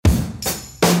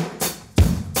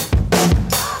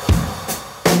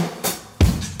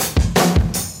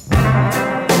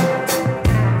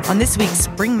this week's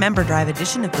Spring Member Drive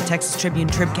edition of the Texas Tribune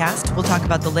Tribcast, we'll talk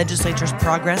about the legislature's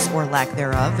progress or lack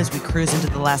thereof as we cruise into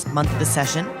the last month of the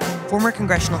session, former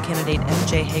congressional candidate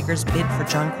M.J. Hager's bid for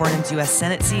John Cornyn's U.S.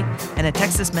 Senate seat, and a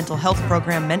Texas mental health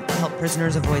program meant to help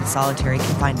prisoners avoid solitary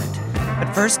confinement.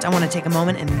 But first, I want to take a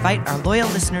moment and invite our loyal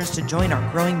listeners to join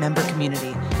our growing member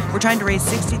community. We're trying to raise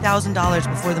 $60,000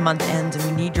 before the month ends, and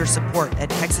we need your support at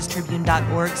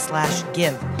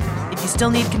texastribune.org/give. If you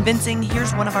still need convincing,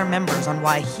 here's one of our members on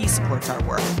why he supports our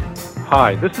work.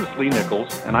 Hi, this is Lee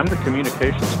Nichols, and I'm the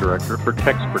Communications Director for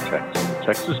Tex Protect, the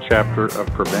Texas chapter of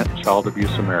Prevent Child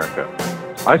Abuse America.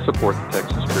 I support the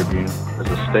Texas Tribune as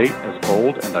a state as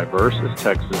bold and diverse as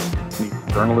Texas needs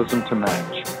journalism to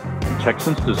match. And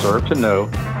Texans deserve to know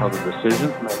how the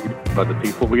decisions made by the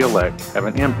people we elect have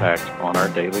an impact on our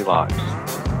daily lives.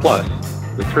 Plus,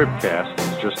 the Tribcast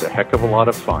is just a heck of a lot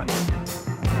of fun.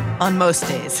 On most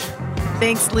days.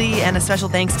 Thanks, Lee, and a special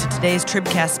thanks to today's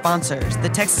Tribcast sponsors, the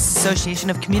Texas Association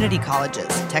of Community Colleges.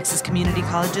 Texas community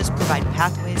colleges provide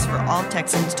pathways for all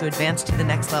Texans to advance to the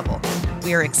next level.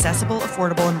 We are accessible,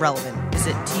 affordable, and relevant.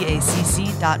 Visit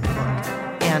tacc.org.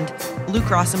 And Blue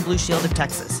Cross and Blue Shield of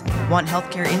Texas. Want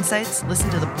healthcare insights? Listen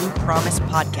to the Blue Promise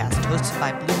podcast hosted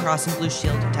by Blue Cross and Blue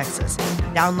Shield of Texas.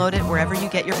 Download it wherever you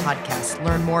get your podcasts.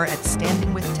 Learn more at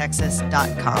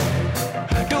standingwithtexas.com.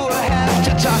 Do I have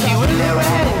to talk you into it?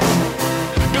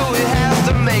 Do we have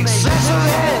to make sense of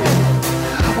it?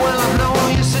 Well, I've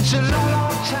known you such a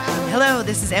long time. Hello,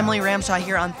 this is Emily Ramshaw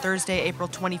here on Thursday, April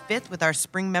 25th with our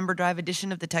Spring Member Drive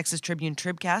edition of the Texas Tribune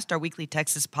Tribcast, our weekly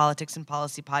Texas politics and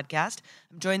policy podcast.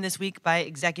 I'm joined this week by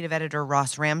Executive Editor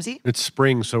Ross Ramsey. It's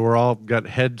spring, so we're all got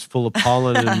heads full of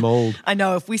pollen and mold. I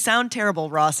know. If we sound terrible,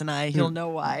 Ross and I, you'll know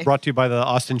why. Brought to you by the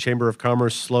Austin Chamber of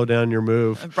Commerce. Slow down your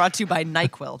move. Brought to you by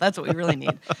NyQuil. That's what we really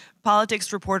need.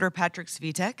 Politics reporter Patrick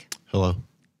Svitek. Hello.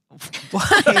 Why?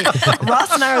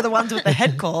 Ross and I are the ones with the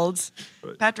head colds.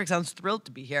 Patrick sounds thrilled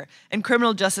to be here. And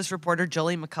criminal justice reporter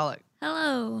Jolie McCulloch.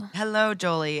 Hello. Hello,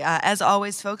 Jolie. As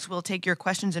always, folks, we'll take your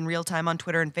questions in real time on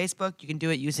Twitter and Facebook. You can do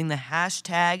it using the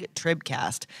hashtag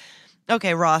Tribcast.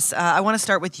 Okay, Ross, I want to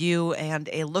start with you and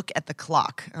a look at the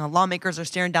clock. Lawmakers are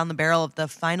staring down the barrel of the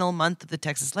final month of the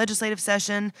Texas legislative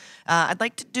session. I'd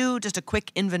like to do just a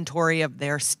quick inventory of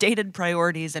their stated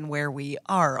priorities and where we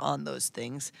are on those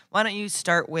things. Why don't you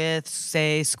start with,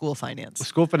 say, school finance?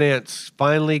 School finance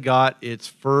finally got its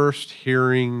first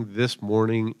hearing this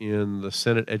morning in the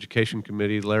Senate Education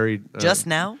Committee. Larry... Just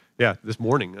now? Yeah, this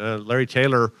morning. Larry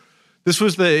Taylor... This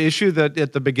was the issue that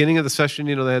at the beginning of the session,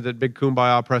 they had that big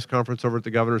kumbaya press conference over at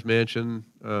the governor's mansion.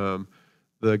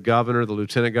 The governor, the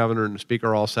lieutenant governor, and the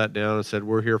speaker all sat down and said,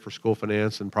 we're here for school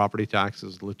finance and property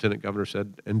taxes, the lieutenant governor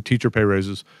said, and teacher pay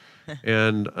raises.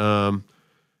 And, the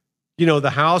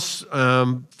House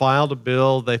filed a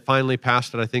bill. They finally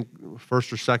passed it, I think,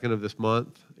 1st or 2nd of this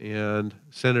month and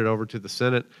sent it over to the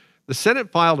Senate. The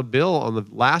Senate filed a bill on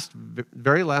the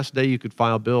very last day you could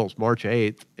file bills, March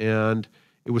 8th, and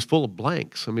it was full of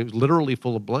blanks. I mean, it was literally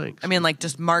full of blanks. I mean, like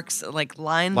just marks, like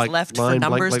lines left for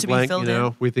numbers to be filled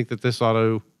in? We think that this ought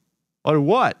to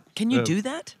what? Can you do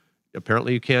that?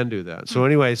 Apparently you can do that. So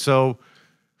anyway, the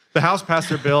House passed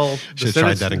their bill. Should have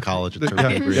tried that in college.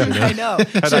 I know. Should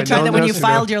have tried that when you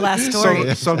filed your last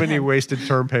story. So many wasted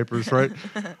term papers, right?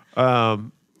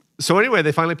 So anyway,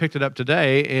 they finally picked it up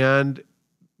today, and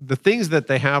the things that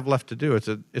they have left to do,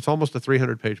 it's almost a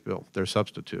 300-page bill, their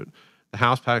substitute. The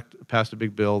House passed a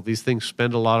big bill. These things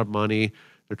spend a lot of money.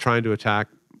 They're trying to attack,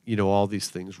 all these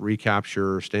things,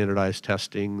 recapture, standardized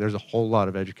testing. There's a whole lot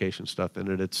of education stuff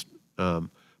in it. It's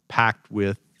packed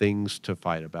with things to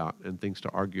fight about and things to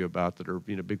argue about that are,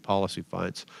 big policy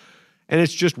fights. And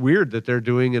it's just weird that they're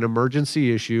doing an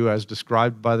emergency issue as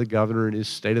described by the governor in his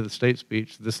State of the State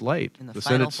speech this late. In the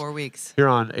final 4 weeks. Here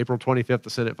on April 25th, the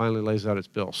Senate finally lays out its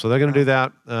bill. So they're going to do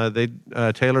that.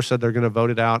 Taylor said they're going to vote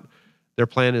it out. Their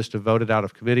plan is to vote it out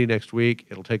of committee next week.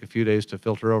 It'll take a few days to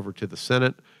filter over to the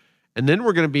Senate. And then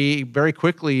we're going to be very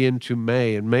quickly into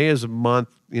May. And May is a month,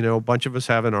 a bunch of us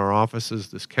have in our offices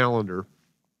this calendar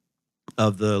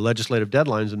of the legislative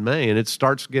deadlines in May. And it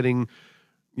starts getting,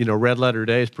 red letter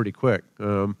days pretty quick.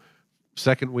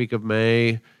 Second week of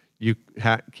May, you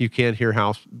can't hear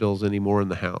House bills anymore in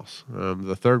the House.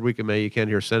 The third week of May, you can't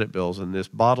hear Senate bills. And this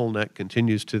bottleneck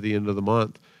continues to the end of the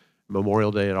month.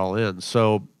 Memorial Day, it all ends.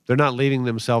 So they're not leaving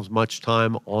themselves much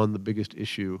time on the biggest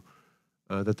issue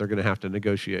that they're going to have to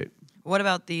negotiate. What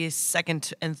about the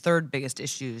second and third biggest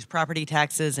issues, property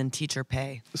taxes and teacher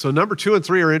pay? So number 2 and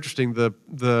 3 are interesting.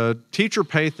 The teacher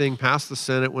pay thing passed the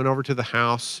Senate, went over to the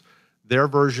House. Their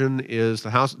version is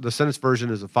the Senate's version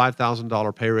is a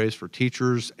 $5,000 pay raise for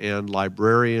teachers and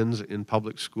librarians in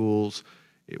public schools.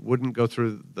 It wouldn't go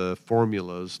through the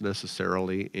formulas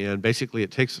necessarily, and basically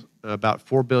it takes about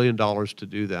 $4 billion to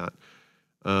do that.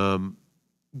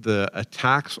 The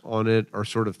attacks on it are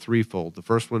sort of threefold. The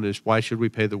first one is, why should we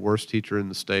pay the worst teacher in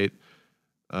the state,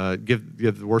 give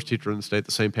the worst teacher in the state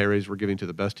the same pay raise we're giving to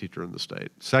the best teacher in the state?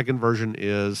 Second version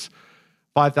is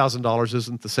 $5,000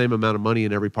 isn't the same amount of money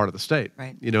in every part of the state.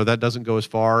 Right. That doesn't go as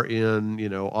far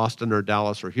in, Austin or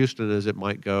Dallas or Houston as it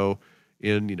might go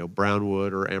in,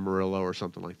 Brownwood or Amarillo or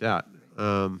something like that.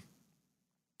 And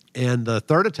the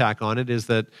third attack on it is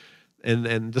that,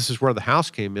 and this is where the House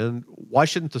came in, why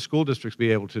shouldn't the school districts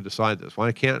be able to decide this?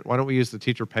 Why don't we use the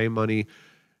teacher pay money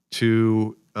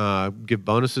to give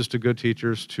bonuses to good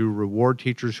teachers, to reward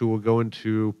teachers who will go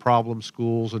into problem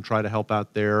schools and try to help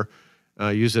out there,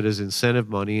 use it as incentive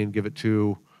money and give it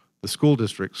to the school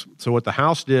districts. So what the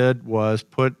House did was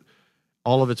put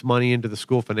all of its money into the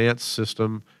school finance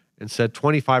system and said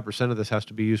 25% of this has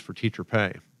to be used for teacher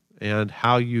pay. And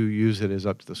how you use it is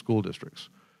up to the school districts.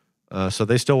 So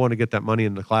they still want to get that money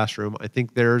in the classroom. I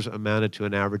think theirs amounted to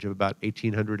an average of about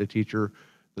 $1,800 a teacher.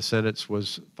 The Senate's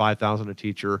was $5,000 a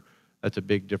teacher. That's a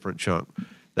big different chunk.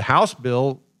 The House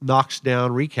bill knocks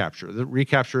down recapture. The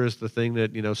recapture is the thing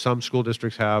that, some school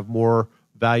districts have more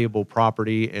valuable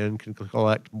property and can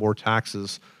collect more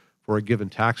taxes for a given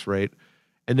tax rate.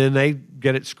 And then they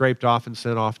get it scraped off and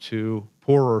sent off to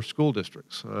poorer school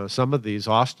districts. Some of these,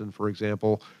 Austin, for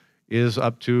example, is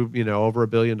up to, over $1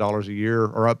 billion a year,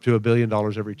 or up to $1 billion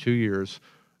every 2 years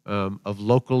of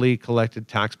locally collected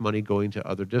tax money going to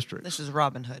other districts. This is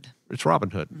Robin Hood. It's Robin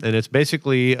Hood. And it's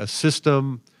basically a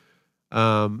system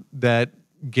that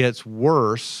gets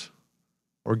worse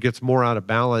or gets more out of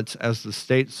balance as the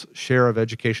state's share of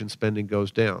education spending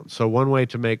goes down. So one way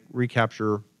to make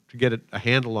recapture, to get a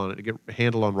handle on it, to get a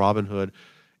handle on Robin Hood,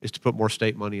 is to put more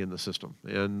state money in the system.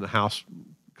 And the House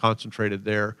concentrated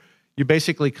there. You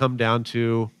basically come down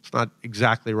to, it's not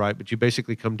exactly right, but you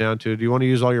basically come down to, do you want to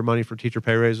use all your money for teacher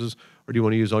pay raises, or do you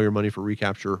want to use all your money for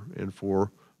recapture and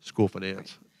for school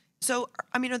finance? So,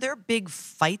 are there big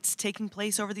fights taking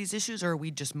place over these issues, or are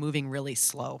we just moving really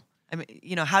slow?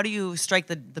 How do you strike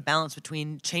the balance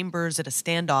between chambers at a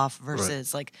standoff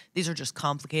versus these are just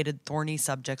complicated, thorny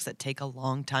subjects that take a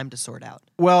long time to sort out?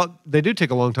 Well, they do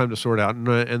take a long time to sort out.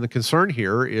 And the concern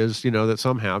here is, that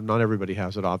some have, not everybody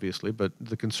has it, obviously, but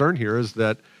the concern here is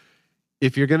that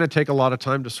if you're going to take a lot of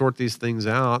time to sort these things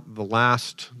out,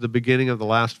 the beginning of the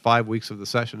last 5 weeks of the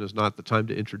session is not the time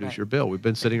to introduce your bill. We've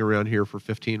been sitting around here for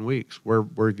 15 weeks. Where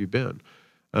have you been?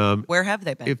 Where have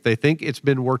they been? If they think it's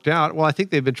been worked out, well, I think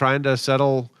they've been trying to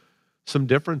settle some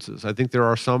differences. I think there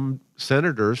are some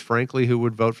senators, frankly, who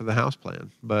would vote for the House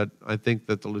plan. But I think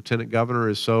that the lieutenant governor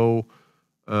is so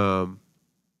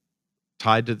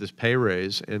tied to this pay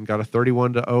raise and got a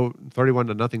 31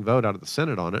 to nothing vote out of the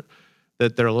Senate on it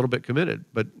that they're a little bit committed.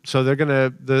 But so they're going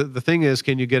to, the thing is,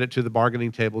 can you get it to the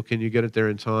bargaining table? Can you get it there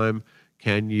in time?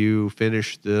 Can you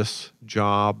finish this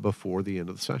job before the end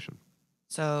of the session?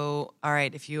 So, all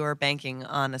right, if you are banking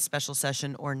on a special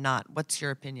session or not, what's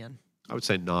your opinion? I would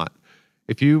say not.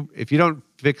 If you don't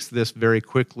fix this very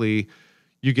quickly,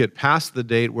 you get past the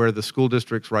date where the school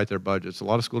districts write their budgets. A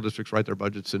lot of school districts write their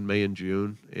budgets in May and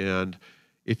June. And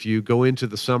if you go into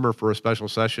the summer for a special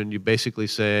session, you basically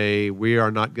say, we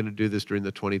are not going to do this during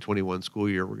the 2021 school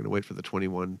year. We're going to wait for the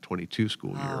 21-22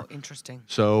 school year. Oh, interesting.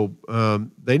 So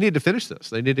they need to finish this.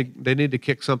 They need to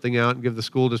kick something out and give the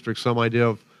school districts some idea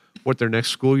of what their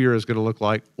next school year is going to look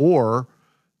like, or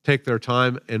take their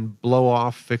time and blow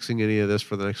off fixing any of this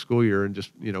for the next school year and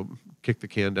just, kick the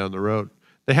can down the road.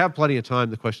 They have plenty of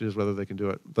time. The question is whether they can do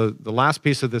it. The last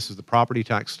piece of this is the property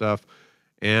tax stuff,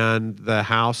 and the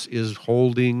House is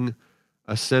holding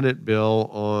a Senate bill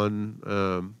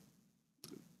on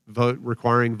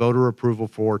requiring voter approval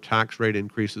for tax rate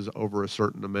increases over a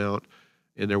certain amount.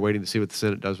 And they're waiting to see what the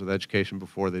Senate does with education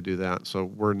before they do that. So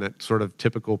we're in that sort of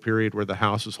typical period where the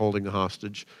House is holding a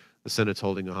hostage, the Senate's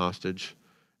holding a hostage.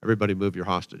 Everybody move your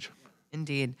hostage.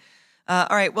 Indeed. All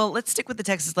right, well, let's stick with the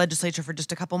Texas legislature for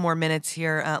just a couple more minutes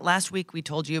here. Last week, we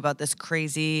told you about this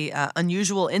crazy,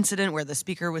 unusual incident where the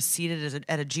speaker was seated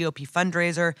at a GOP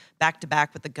fundraiser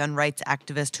back-to-back with the gun rights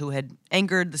activist who had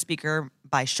angered the speaker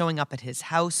by showing up at his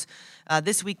house.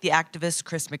 This week, the activist,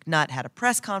 Chris McNutt, had a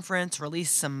press conference,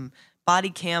 released some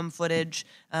body cam footage.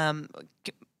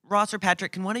 Ross or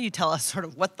Patrick, can one of you tell us sort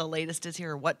of what the latest is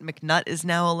here, or what McNutt is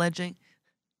now alleging?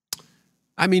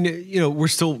 We're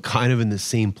still kind of in the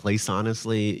same place,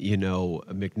 honestly.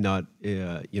 McNutt,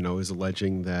 is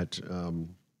alleging that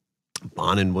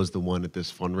Bonin was the one at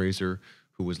this fundraiser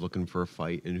who was looking for a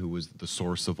fight and who was the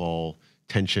source of all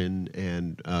tension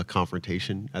and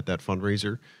confrontation at that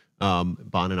fundraiser.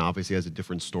 Bonin obviously has a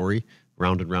different story.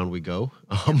 Round and round we go.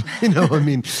 I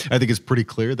think it's pretty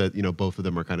clear that both of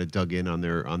them are kind of dug in on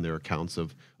their accounts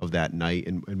of that night,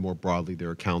 and more broadly their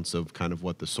accounts of kind of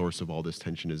what the source of all this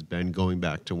tension has been, going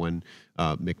back to when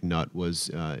McNutt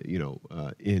was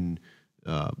in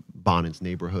Bonin's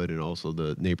neighborhood, and also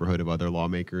the neighborhood of other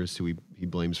lawmakers who he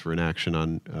blames for inaction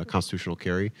on constitutional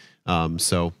carry.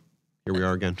 So here we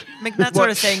are again. McNutt sort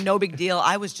of saying, no big deal.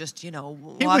 I was just,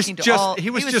 walking to all.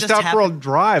 He was just out for a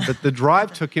drive, but the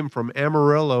drive took him from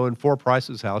Amarillo and Four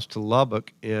Price's house to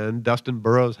Lubbock and Dustin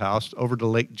Burrows' house over to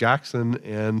Lake Jackson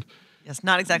and yes,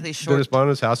 not exactly short. Dennis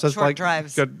Bonin's house. That's short like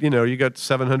drives. You got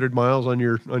 700 miles on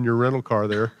your rental car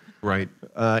there, right?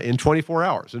 In 24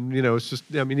 hours, and it's just.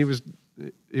 I mean, he was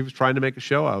trying to make a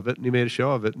show of it, and he made a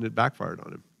show of it, and it backfired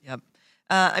on him. Yep.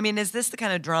 Is this the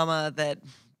kind of drama that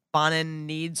Bonin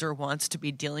needs or wants to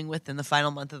be dealing with in the final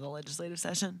month of the legislative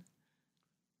session?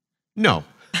 No.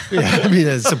 Yeah,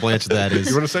 the simple answer to that is...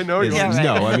 You want to say no?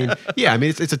 No.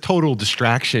 It's a total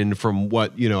distraction from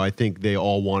what, I think they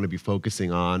all want to be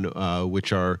focusing on,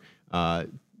 which are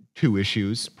two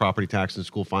issues, property tax and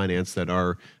school finance, that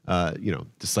are,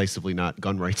 decisively not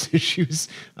gun rights issues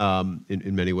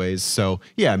in many ways. So,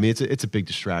 it's a big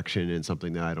distraction and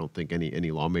something that I don't think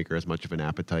any lawmaker has much of an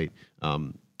appetite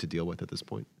to deal with at this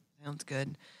point. Sounds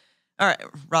good. All right,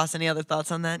 Ross, any other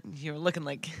thoughts on that? You're looking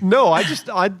like... No, I just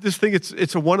think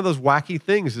it's one of those wacky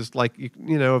things. It's like,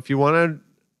 if you want to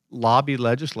lobby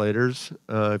legislators,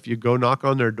 if you go knock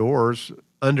on their doors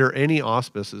under any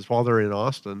auspices while they're in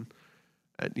Austin,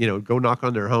 go knock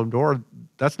on their home door,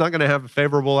 that's not going to have a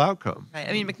favorable outcome. Right.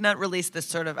 McNutt released this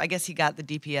sort of, I guess he got the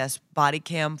DPS body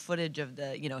cam footage of the,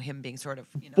 him being sort of,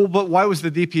 Well, but why was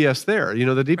the DPS there?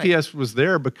 The DPS was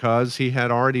there because he had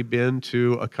already been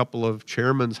to a couple of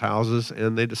chairmen's houses,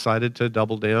 and they decided to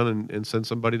double down and send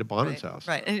somebody to Bonin's house.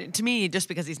 Right. And to me, just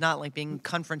because he's not like being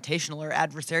confrontational or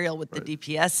adversarial with the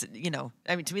DPS,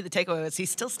 to me, the takeaway was he's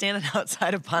still standing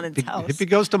outside of Bonin's house. If he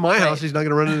goes to my house, he's not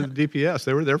going to run into the DPS.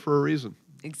 They were there for a reason.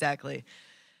 Exactly.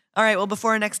 All right, well,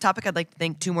 before our next topic, I'd like to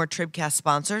thank two more Tribcast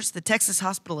sponsors. The Texas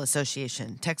Hospital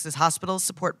Association. Texas hospitals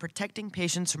support protecting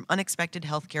patients from unexpected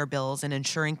healthcare bills and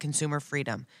ensuring consumer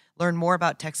freedom. Learn more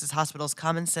about Texas Hospital's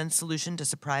common sense solution to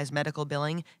surprise medical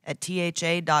billing at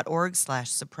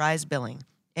tha.org/surprisebilling.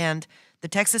 And the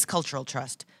Texas Cultural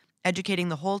Trust. Educating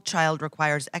the whole child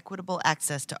requires equitable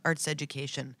access to arts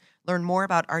education. Learn more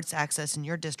about arts access in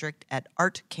your district at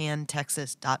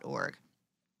artcantexas.org.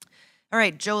 All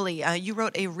right, Jolie, you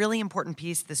wrote a really important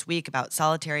piece this week about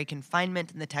solitary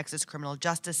confinement in the Texas criminal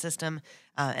justice system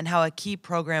and how a key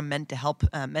program meant to help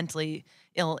mentally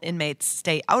ill inmates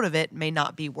stay out of it may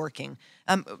not be working.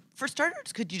 For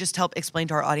starters, could you just help explain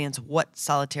to our audience what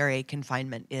solitary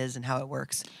confinement is and how it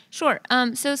works? Sure.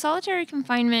 So solitary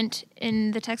confinement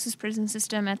in the Texas prison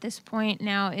system at this point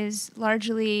now is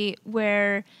largely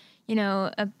where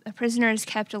a prisoner is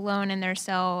kept alone in their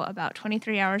cell about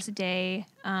 23 hours a day.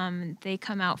 They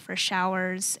come out for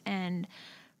showers and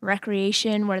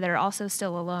recreation where they're also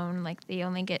still alone. Like they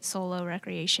only get solo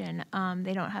recreation.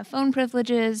 They don't have phone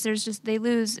privileges. They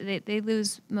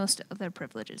lose most of their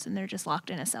privileges, and they're just locked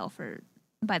in a cell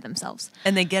by themselves.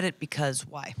 And they get it because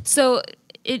why? So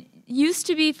it used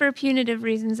to be for punitive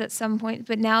reasons at some point,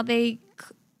 but now the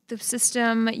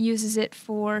system uses it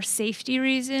for safety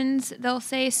reasons, they'll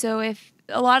say. So if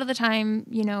a lot of the time,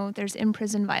 there's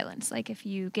in-prison violence. Like if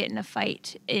you get in a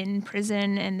fight in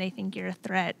prison and they think you're a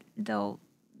threat, they'll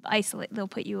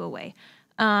put you away.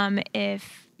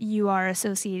 If you are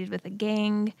associated with a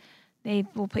gang, they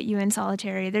will put you in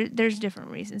solitary. There's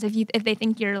different reasons. If they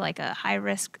think you're like a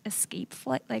high-risk escape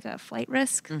flight, like a flight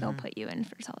risk, they'll put you in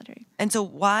for solitary. And so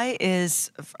why is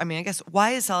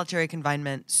solitary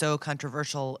confinement so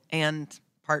controversial? And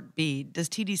part B, does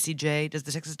TDCJ, does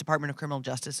the Texas Department of Criminal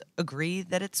Justice agree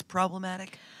that it's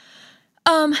problematic?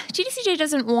 TDCJ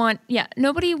doesn't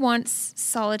nobody wants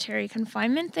solitary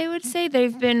confinement, they would say.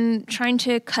 They've been trying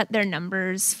to cut their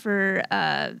numbers for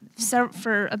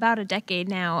about a decade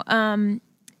now.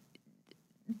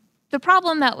 The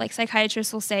problem that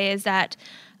psychiatrists will say is that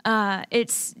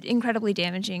it's incredibly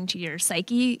damaging to your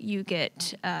psyche. You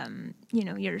get,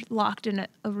 you're locked in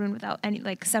a room without any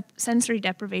sensory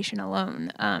deprivation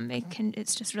alone.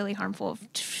 It's just really harmful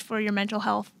for your mental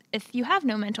health. If you have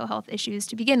no mental health issues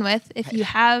to begin with, if you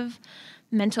have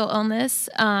mental illness,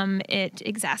 it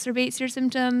exacerbates your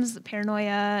symptoms,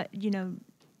 paranoia,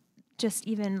 just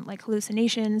even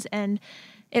hallucinations, and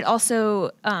it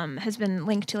also has been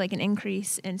linked to an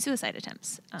increase in suicide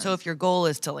attempts. So if your goal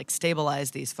is to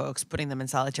stabilize these folks, putting them in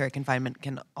solitary confinement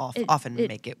can often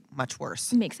make it much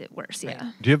worse. Makes it worse, right.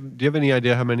 Yeah. Do you have any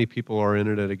idea how many people are in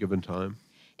it at a given time?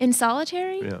 In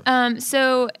solitary? Yeah.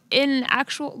 So in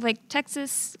actual, like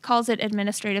Texas calls it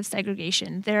administrative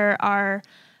segregation. There are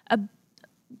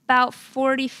about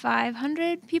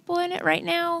 4,500 people in it right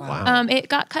now. Wow. It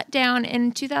got cut down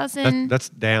in 2000. That's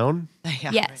down?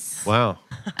 Yeah, Yes. Wow.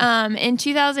 In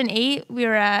 2008, we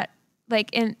were at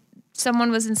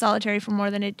someone was in solitary for more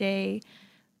than a day.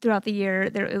 Throughout the year,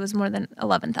 it was more than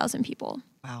 11,000 people.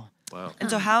 Wow. Wow. And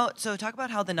so talk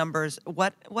about how the numbers,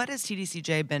 what has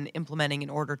TDCJ been implementing in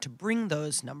order to bring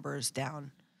those numbers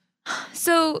down?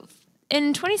 So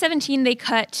in 2017, they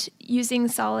cut using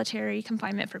solitary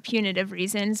confinement for punitive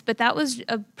reasons, but that was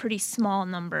a pretty small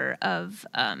number of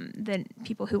the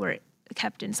people who were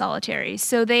kept in solitary.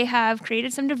 So they have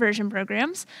created some diversion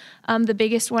programs. The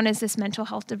biggest one is this mental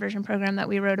health diversion program that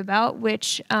we wrote about,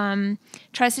 which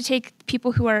tries to take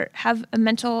people who have a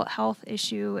mental health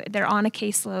issue, they're on a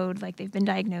caseload, like they've been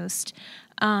diagnosed,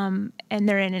 and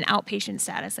they're in an outpatient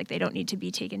status, like they don't need to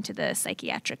be taken to the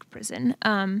psychiatric prison.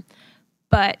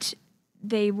 But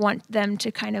they want them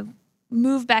to kind of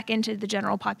move back into the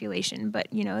general population. But,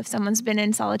 if someone's been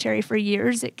in solitary for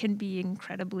years, it can be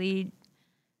incredibly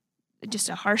just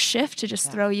a harsh shift to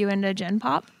just throw you into Gen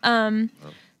Pop.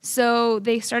 So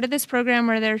they started this program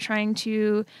where they're trying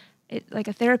to, like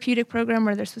a therapeutic program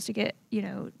where they're supposed to get,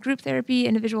 group therapy,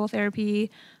 individual therapy,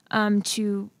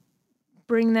 to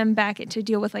bring them back to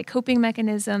deal with like coping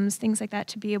mechanisms, things like that,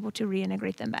 to be able to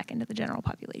reintegrate them back into the general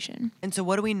population. And so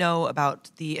what do we know about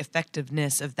the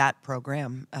effectiveness of that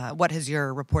program? What has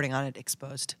your reporting on it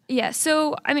exposed? Yeah,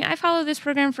 so, I followed this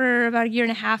program for about a year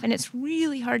and a half, and it's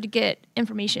really hard to get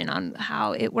information on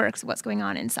how it works, what's going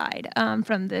on inside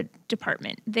from the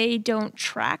department. They don't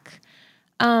track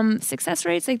success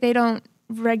rates, like they don't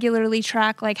regularly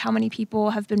track like how many people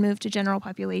have been moved to general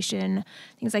population,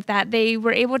 things like that. They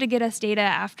were able to get us data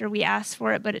after we asked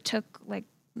for it, but it took like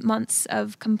months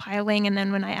of compiling, and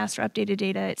then when I asked for updated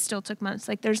data, it still took months.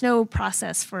 Like there's no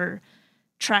process for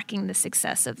tracking the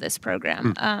success of this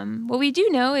program. What we do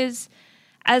know is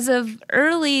as of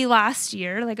early last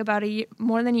year, like about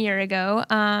more than a year ago,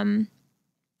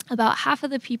 about half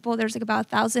of the people, there's like about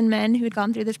 1,000 men who had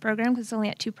gone through this program because it's only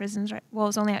at 2 prisons, right? Well, it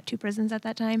was only at 2 prisons at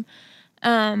that time.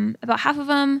 About half of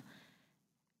them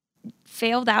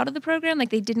failed out of the program, like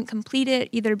they didn't complete it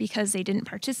either because they didn't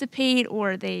participate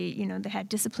or they had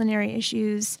disciplinary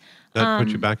issues. That put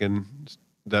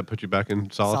you back in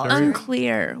solitary?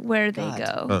 Unclear where they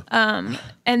go. Huh.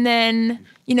 And then,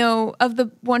 of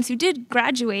the ones who did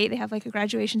graduate, they have like a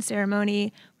graduation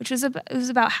ceremony, which was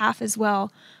about half as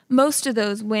well. Most of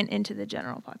those went into the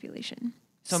general population.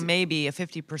 So maybe a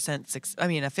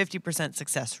 50%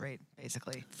 success rate,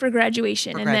 basically. For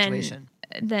graduation. For graduation.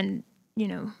 And then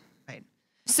Right.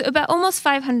 So about almost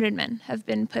 500 men have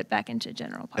been put back into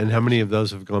general population. And how many of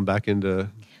those have gone back into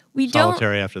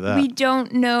solitary after that? We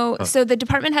don't know. Huh. So the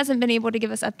department hasn't been able to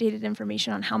give us updated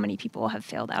information on how many people have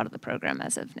failed out of the program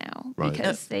as of now, right,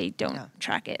 because they don't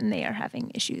track it and they are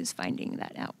having issues finding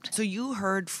that out. So you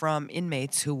heard from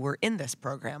inmates who were in this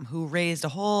program who raised a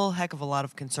whole heck of a lot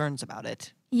of concerns about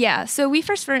it. Yeah. So we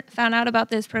first found out about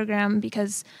this program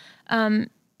because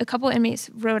a couple inmates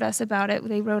wrote us about it.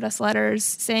 They wrote us letters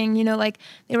saying,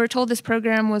 they were told this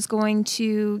program was going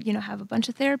to, have a bunch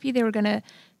of therapy. They were going to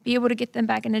be able to get them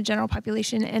back into general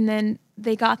population. And then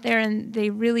they got there and they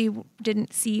really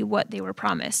didn't see what they were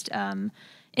promised.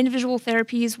 Individual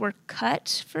therapies were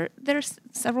cut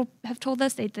several have told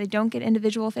us they don't get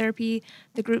individual therapy.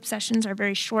 The group sessions are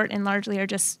very short and largely are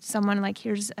just someone like,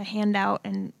 here's a handout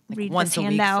and read once this a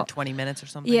handout. Week for 20 minutes or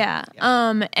something. Yeah.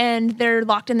 And they're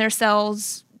locked in their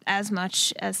cells as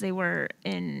much as they were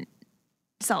in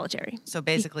solitary. So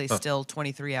basically still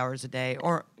 23 hours a day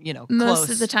or, most close.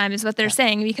 of the time is what they're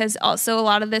saying, because also a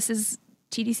lot of this is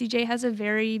TDCJ has a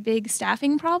very big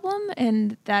staffing problem,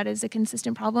 and that is a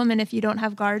consistent problem. And if you don't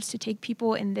have guards to take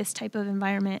people in this type of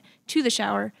environment to the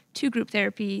shower, to group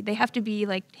therapy, they have to be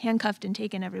like handcuffed and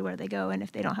taken everywhere they go. And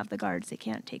if they don't have the guards, they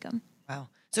can't take them. Wow.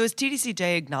 So has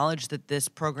TDCJ acknowledged that this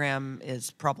program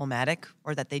is problematic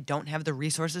or that they don't have the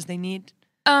resources they need?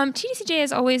 TDCJ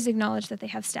has always acknowledged that they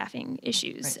have staffing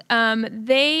issues. Right.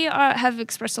 They have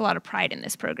expressed a lot of pride in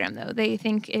this program, though. They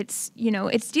think it's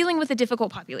dealing with a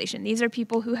difficult population. These are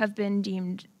people who have been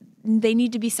deemed they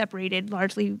need to be separated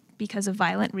largely because of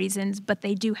violent reasons, but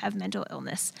they do have mental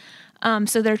illness.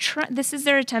 So this is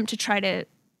their attempt to try to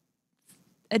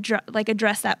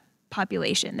address that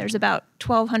population. There's about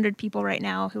 1,200 people right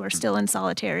now who are still in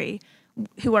solitary,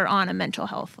 who are on a mental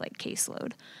health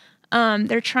caseload.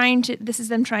 This is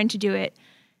them trying to do it,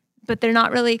 but they're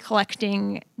not really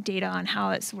collecting data on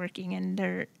how it's working,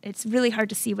 and it's really hard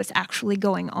to see what's actually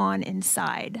going on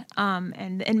inside.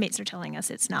 And the inmates are telling us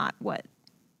it's not what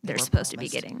they're were supposed to be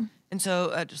promised. getting. And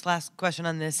so, just last question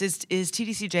on this: is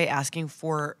TDCJ asking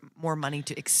for more money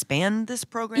to expand this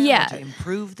program, Yeah. or to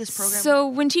improve this program? So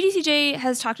when TDCJ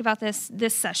has talked about this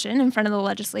session in front of the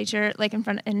legislature, like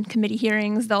in committee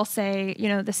hearings, they'll say,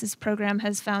 this program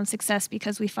has found success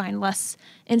because we find less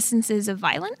instances of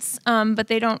violence, but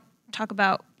they don't talk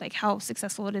about like how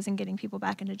successful it is in getting people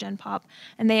back into Gen Pop.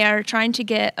 And they are trying to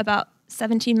get about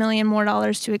 $17 million more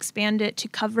to expand it to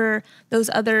cover those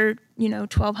other,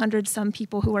 1,200 some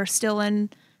people who are still in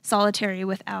solitary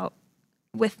with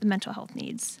the mental health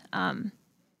needs.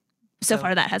 So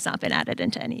far, that has not been added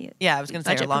into any. Yeah, I was going to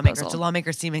say, budget do proposal.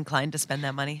 lawmakers seem inclined to spend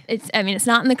that money? It's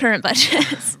not in the current budget.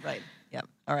 Right. Yep.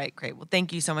 All right, great. Well,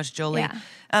 thank you so much, Jolie.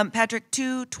 Yeah. Patrick,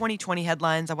 2 2020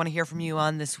 headlines I want to hear from you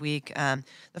on this week.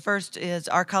 The first is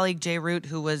our colleague Jay Root,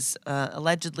 who was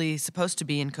allegedly supposed to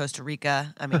be in Costa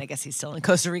Rica. I mean, I guess he's still in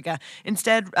Costa Rica.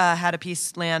 Instead, had a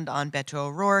piece land on Beto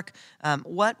O'Rourke.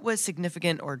 What was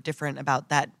significant or different about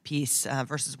that piece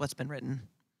versus what's been written?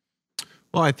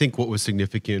 Well, I think what was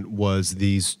significant was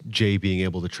Jay being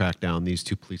able to track down these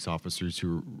 2 police officers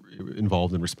who were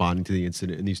involved in responding to the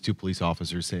incident, and these 2 police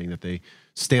officers saying that they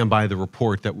stand by the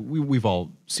report that we've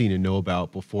all seen and know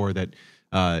about before, that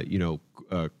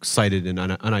cited an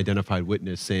unidentified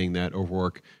witness saying that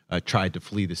O'Rourke tried to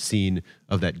flee the scene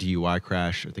of that DUI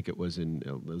crash. I think it was in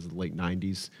the late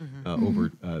 90s,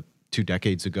 over 2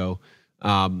 decades ago.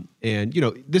 And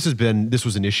this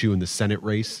was an issue in the Senate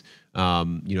race.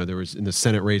 There was in the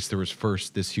Senate race, there was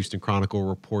first this Houston Chronicle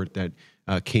report that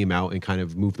came out and kind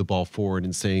of moved the ball forward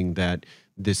and saying that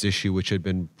this issue, which had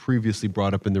been previously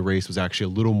brought up in the race, was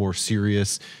actually a little more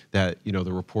serious. That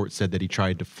the report said that he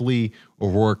tried to flee.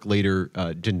 O'Rourke later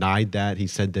denied that. He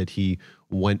said that he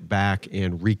went back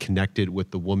and reconnected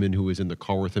with the woman who was in the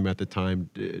car with him at the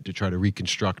time to try to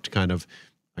reconstruct kind of,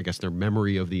 I guess, their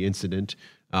memory of the incident.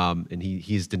 And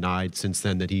he's denied since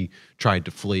then that he tried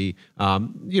to flee.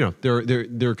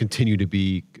 There continue to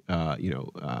be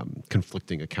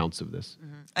conflicting accounts of this.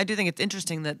 Mm-hmm. I do think it's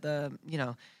interesting that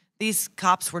these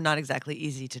cops were not exactly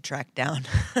easy to track down.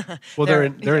 Well, they're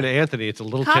in Anthony. It's a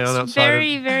little town Cops outside.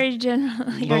 very, very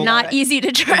general. You're not easy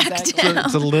to track Exactly. down.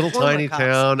 It's a little Former tiny cops,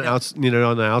 town, yeah.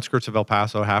 on the outskirts of El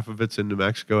Paso. Half of it's in New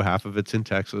Mexico, half of it's in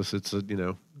Texas. It's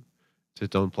it's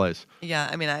its own place. Yeah,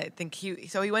 I mean, I think he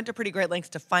went to pretty great lengths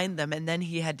to find them, and then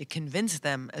he had to convince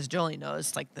them, as Jolie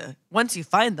knows, like once you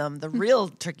find them, the real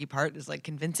tricky part is like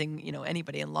convincing,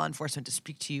 anybody in law enforcement to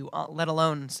speak to you, let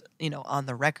alone, on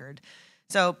the record.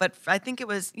 So, but I think it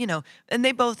was, and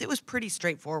it was pretty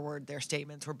straightforward. Their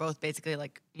statements were both basically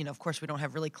like, of course we don't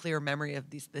have really clear memory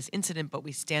of this incident, but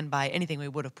we stand by anything we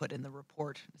would have put in the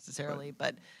report necessarily.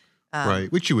 But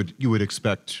Right, which you would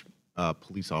expect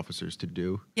police officers to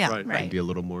do. yeah, Right. right. Be a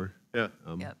little more Yeah.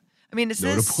 I mean, is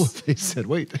notable this if they said,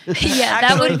 wait. Yeah,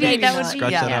 that would be maybe not.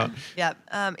 Scratch yeah. that out.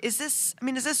 Yeah. Is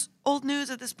this old news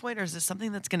at this point, or is this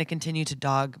something that's going to continue to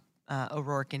dog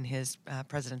O'Rourke in his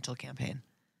presidential campaign?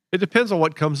 It depends on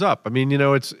what comes up. I mean,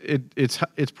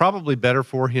 it's probably better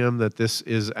for him that this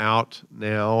is out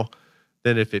now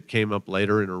than if it came up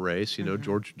later in a race.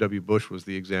 George W. Bush was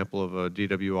the example of a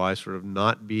DWI sort of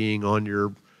not being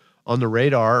on the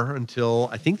radar until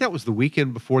I think that was the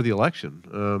weekend before the election.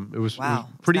 It was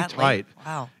pretty that tight. late?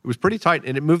 Wow. It was pretty tight,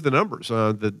 and it moved the numbers.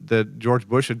 That George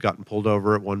Bush had gotten pulled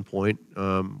over at one point.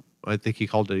 I think he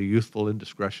called it a youthful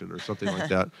indiscretion or something like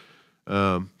that.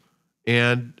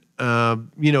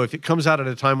 If it comes out at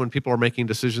a time when people are making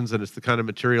decisions and it's the kind of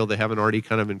material they haven't already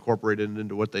kind of incorporated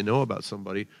into what they know about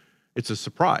somebody, it's a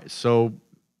surprise. So,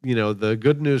 the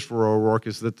good news for O'Rourke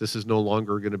is that this is no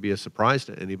longer going to be a surprise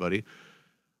to anybody.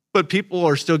 But people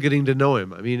are still getting to know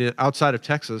him. I mean, outside of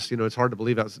Texas, it's hard to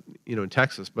believe in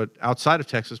Texas, but outside of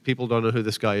Texas, people don't know who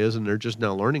this guy is, and they're just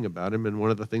now learning about him. And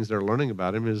one of the things they're learning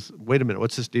about him is, wait a minute,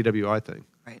 what's this DWI thing?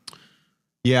 Right.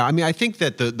 Yeah, I mean, I think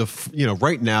that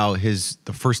right now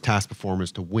the first task before him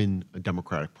is to win a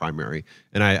Democratic primary,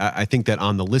 and I think that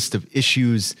on the list of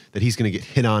issues that he's going to get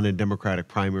hit on in a Democratic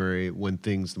primary when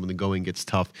the going gets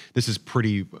tough, this is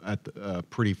pretty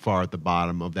far at the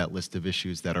bottom of that list of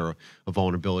issues that are a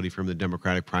vulnerability from the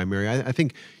Democratic primary. I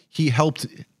think he helped,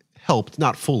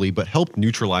 not fully, but helped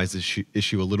neutralize this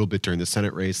issue a little bit during the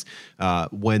Senate race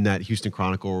when that Houston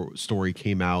Chronicle story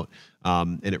came out.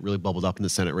 And it really bubbled up in the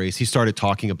Senate race. He started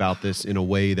talking about this in a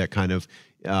way that kind of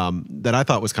that I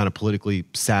thought was kind of politically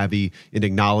savvy in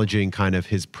acknowledging kind of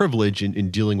his privilege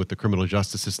in dealing with the criminal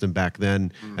justice system back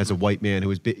then as a white man who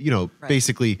was,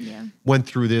 basically went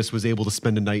through this, was able to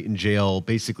spend a night in jail,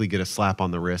 basically get a slap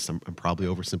on the wrist. I'm probably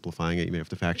oversimplifying it. You may have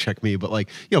to fact check me, but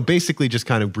basically just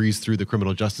kind of breezed through the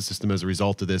criminal justice system as a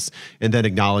result of this, and then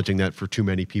acknowledging that for too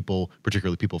many people,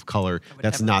 particularly people of color,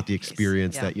 that's not the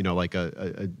experience that, like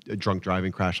a drunk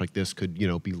driving crash like this could,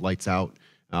 be lights out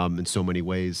in so many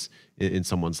ways in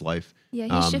someone's life.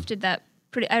 Yeah, he shifted that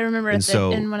pretty. I remember in one of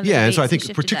the and debates, so I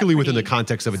think particularly within the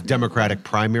context of a Democratic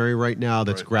primary right now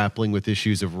that's grappling with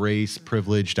issues of race,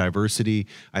 privilege, diversity,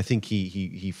 I think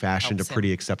he fashioned a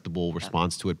pretty acceptable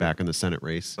response to it back in the Senate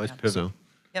race. Nice pivot. So.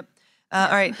 Yep. All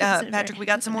right, Patrick, we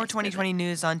got some more 2020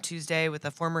 news on Tuesday with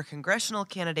a former congressional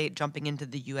candidate jumping into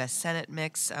the U.S. Senate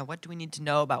mix. What do we need to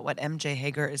know about what MJ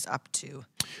Hager is up to?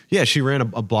 Yeah, she ran a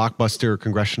blockbuster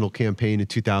congressional campaign in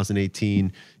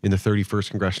 2018 in the 31st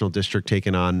Congressional District,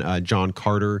 taking on John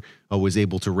Carter, was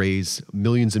able to raise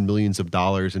millions and millions of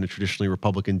dollars in a traditionally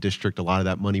Republican district. A lot of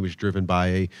that money was driven by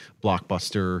a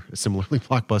similarly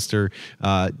blockbuster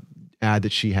ad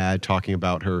that she had talking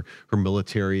about her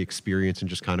military experience and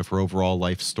just kind of her overall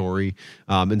life story.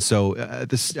 And so I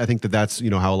think that's,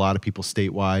 how a lot of people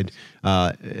statewide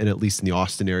and at least in the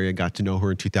Austin area got to know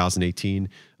her in 2018.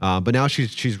 But now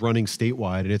she's running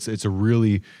statewide, and it's a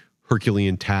really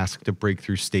Herculean task to break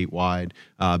through statewide.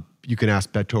 You can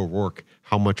ask Beto O'Rourke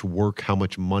how much work, how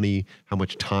much money, how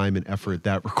much time and effort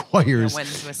that requires. Went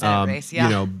into a Senate race, yeah.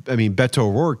 Beto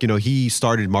O'Rourke, he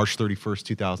started March 31st,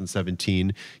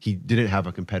 2017. He didn't have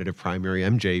a competitive primary.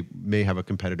 MJ may have a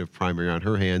competitive primary on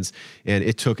her hands. And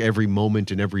it took every moment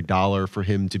and every dollar for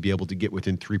him to be able to get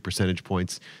within 3 percentage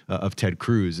points of Ted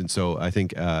Cruz. And so I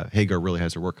think Hager really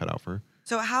has her work cut out for her.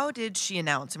 So how did she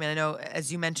announce? I mean, I know,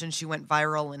 as you mentioned, she went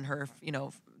viral in her,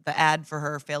 the ad for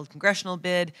her failed congressional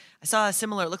bid. I saw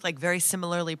it looked like very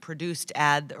similarly produced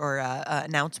ad or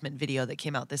announcement video that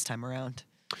came out this time around.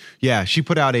 Yeah, she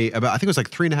put out I think it was like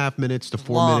 3.5 minutes to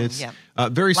 4 minutes. Yeah.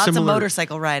 Very Lots similar. of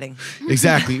motorcycle riding.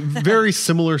 Exactly. Very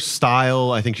similar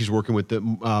style. I think she's working with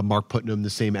Mark Putnam, the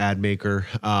same ad maker.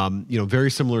 Very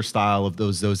similar style of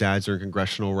those ads during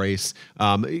congressional race.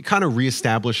 Kind of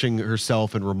reestablishing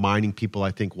herself and reminding people, I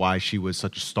think, why she was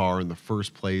such a star in the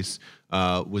first place.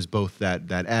 Was both that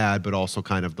ad, but also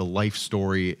kind of the life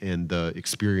story and the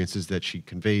experiences that she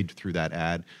conveyed through that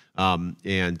ad.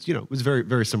 It was very,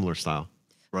 very similar style.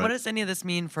 Right. What does any of this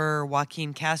mean for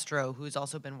Joaquin Castro, who's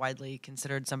also been widely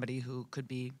considered somebody who could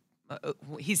be,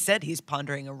 he said he's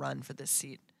pondering a run for this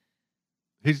seat.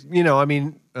 He's, you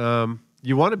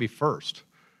want to be first.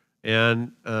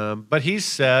 And, but he's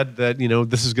said that,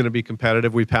 this is going to be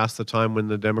competitive. We passed the time when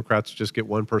the Democrats just get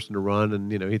one person to run.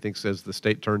 And, he thinks as the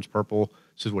state turns purple,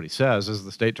 this is what he says, as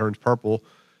the state turns purple,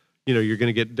 you're going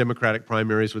to get Democratic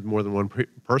primaries with more than one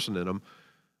person in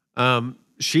them.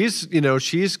 She's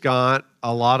got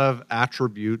a lot of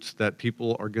attributes that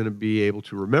people are going to be able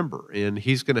to remember, and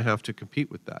he's going to have to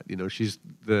compete with that.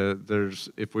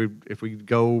 If we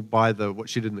go by what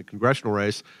she did in the congressional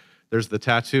race, there's the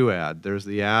tattoo ad, there's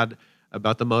the ad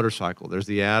about the motorcycle, there's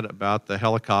the ad about the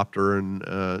helicopter and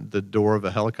the door of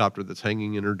a helicopter that's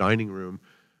hanging in her dining room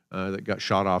that got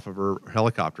shot off of her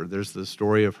helicopter. There's the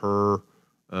story of her.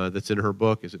 That's in her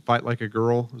book. Is it Fight Like a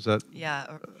Girl? Is that?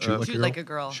 Yeah, Shoot Like a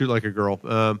Girl. Shoot Like a Girl.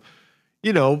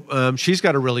 She's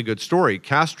got a really good story.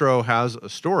 Castro has a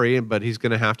story, but he's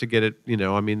going to have to get it.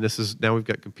 Now we've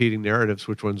got competing narratives.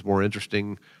 Which one's more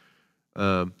interesting?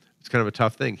 It's kind of a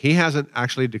tough thing. He hasn't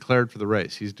actually declared for the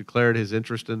race. He's declared his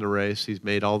interest in the race. He's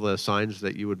made all the signs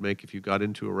that you would make if you got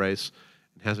into a race,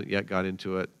 and hasn't yet got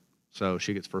into it. So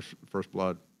she gets first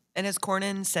blood. And has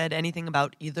Cornyn said anything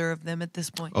about either of them at this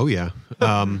point? Oh, yeah.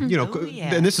 And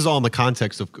this is all in the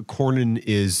context of Cornyn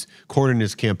and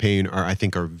his campaign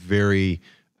are very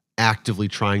actively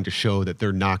trying to show that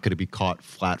they're not going to be caught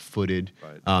flat-footed,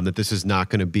 right. That this is not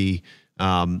going to be,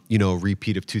 a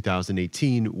repeat of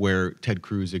 2018 where Ted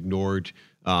Cruz ignored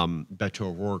Beto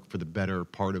O'Rourke for the better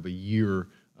part of a year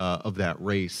of that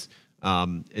race.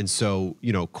 And so,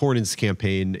 Cornyn's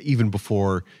campaign, even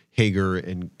before Hager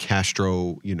and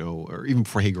Castro, or even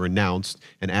before Hager announced,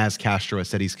 and as Castro has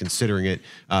said he's considering it,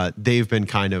 they've been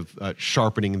kind of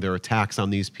sharpening their attacks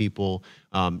on these people,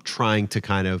 trying to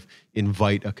kind of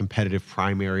invite a competitive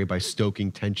primary by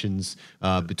stoking tensions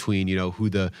between, who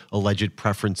the alleged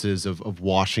preferences of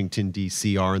Washington,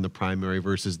 D.C. are in the primary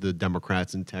versus the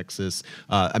Democrats in Texas.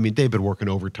 They've been working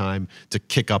overtime to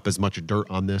kick up as much dirt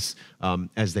on this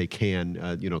as they can,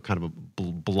 kind of a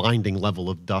blinding level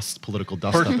of political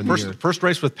dust up in the year. First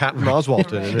race with Patton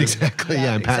Oswalt in it. Exactly.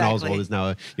 Yeah, and Pat exactly. Oswalt is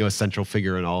now a central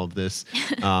figure in all of this,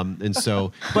 and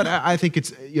so. But I think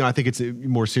it's I think it's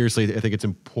more seriously. I think it's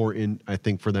important. I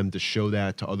think for them to show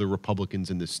that to other Republicans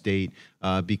in the state,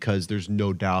 because there's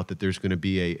no doubt that there's going to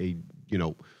be a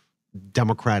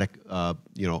Democratic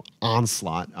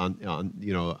onslaught on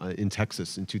in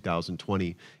Texas in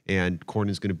 2020, and Cornyn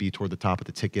is going to be toward the top of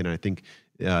the ticket. And I think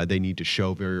they need to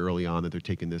show very early on that they're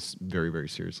taking this very, very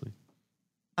seriously.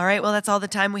 All right, well, that's all the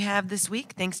time we have this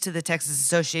week. Thanks to the Texas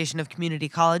Association of Community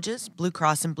Colleges, Blue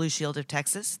Cross and Blue Shield of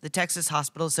Texas, the Texas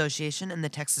Hospital Association, and the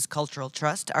Texas Cultural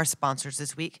Trust, our sponsors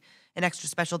this week. An extra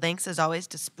special thanks, as always,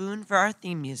 to Spoon for our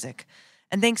theme music.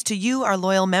 And thanks to you, our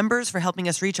loyal members, for helping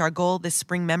us reach our goal this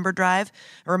spring member drive.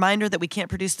 A reminder that we can't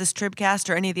produce this Tribcast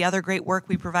or any of the other great work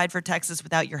we provide for Texas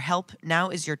without your help. Now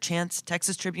is your chance,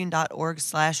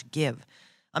 texastribune.org/give.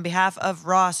 On behalf of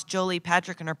Ross, Jolie,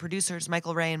 Patrick, and our producers,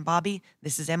 Michael, Ray, and Bobby,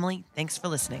 this is Emily. Thanks for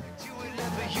listening. You would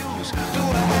never use. Do I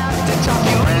have to talk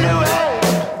you into it?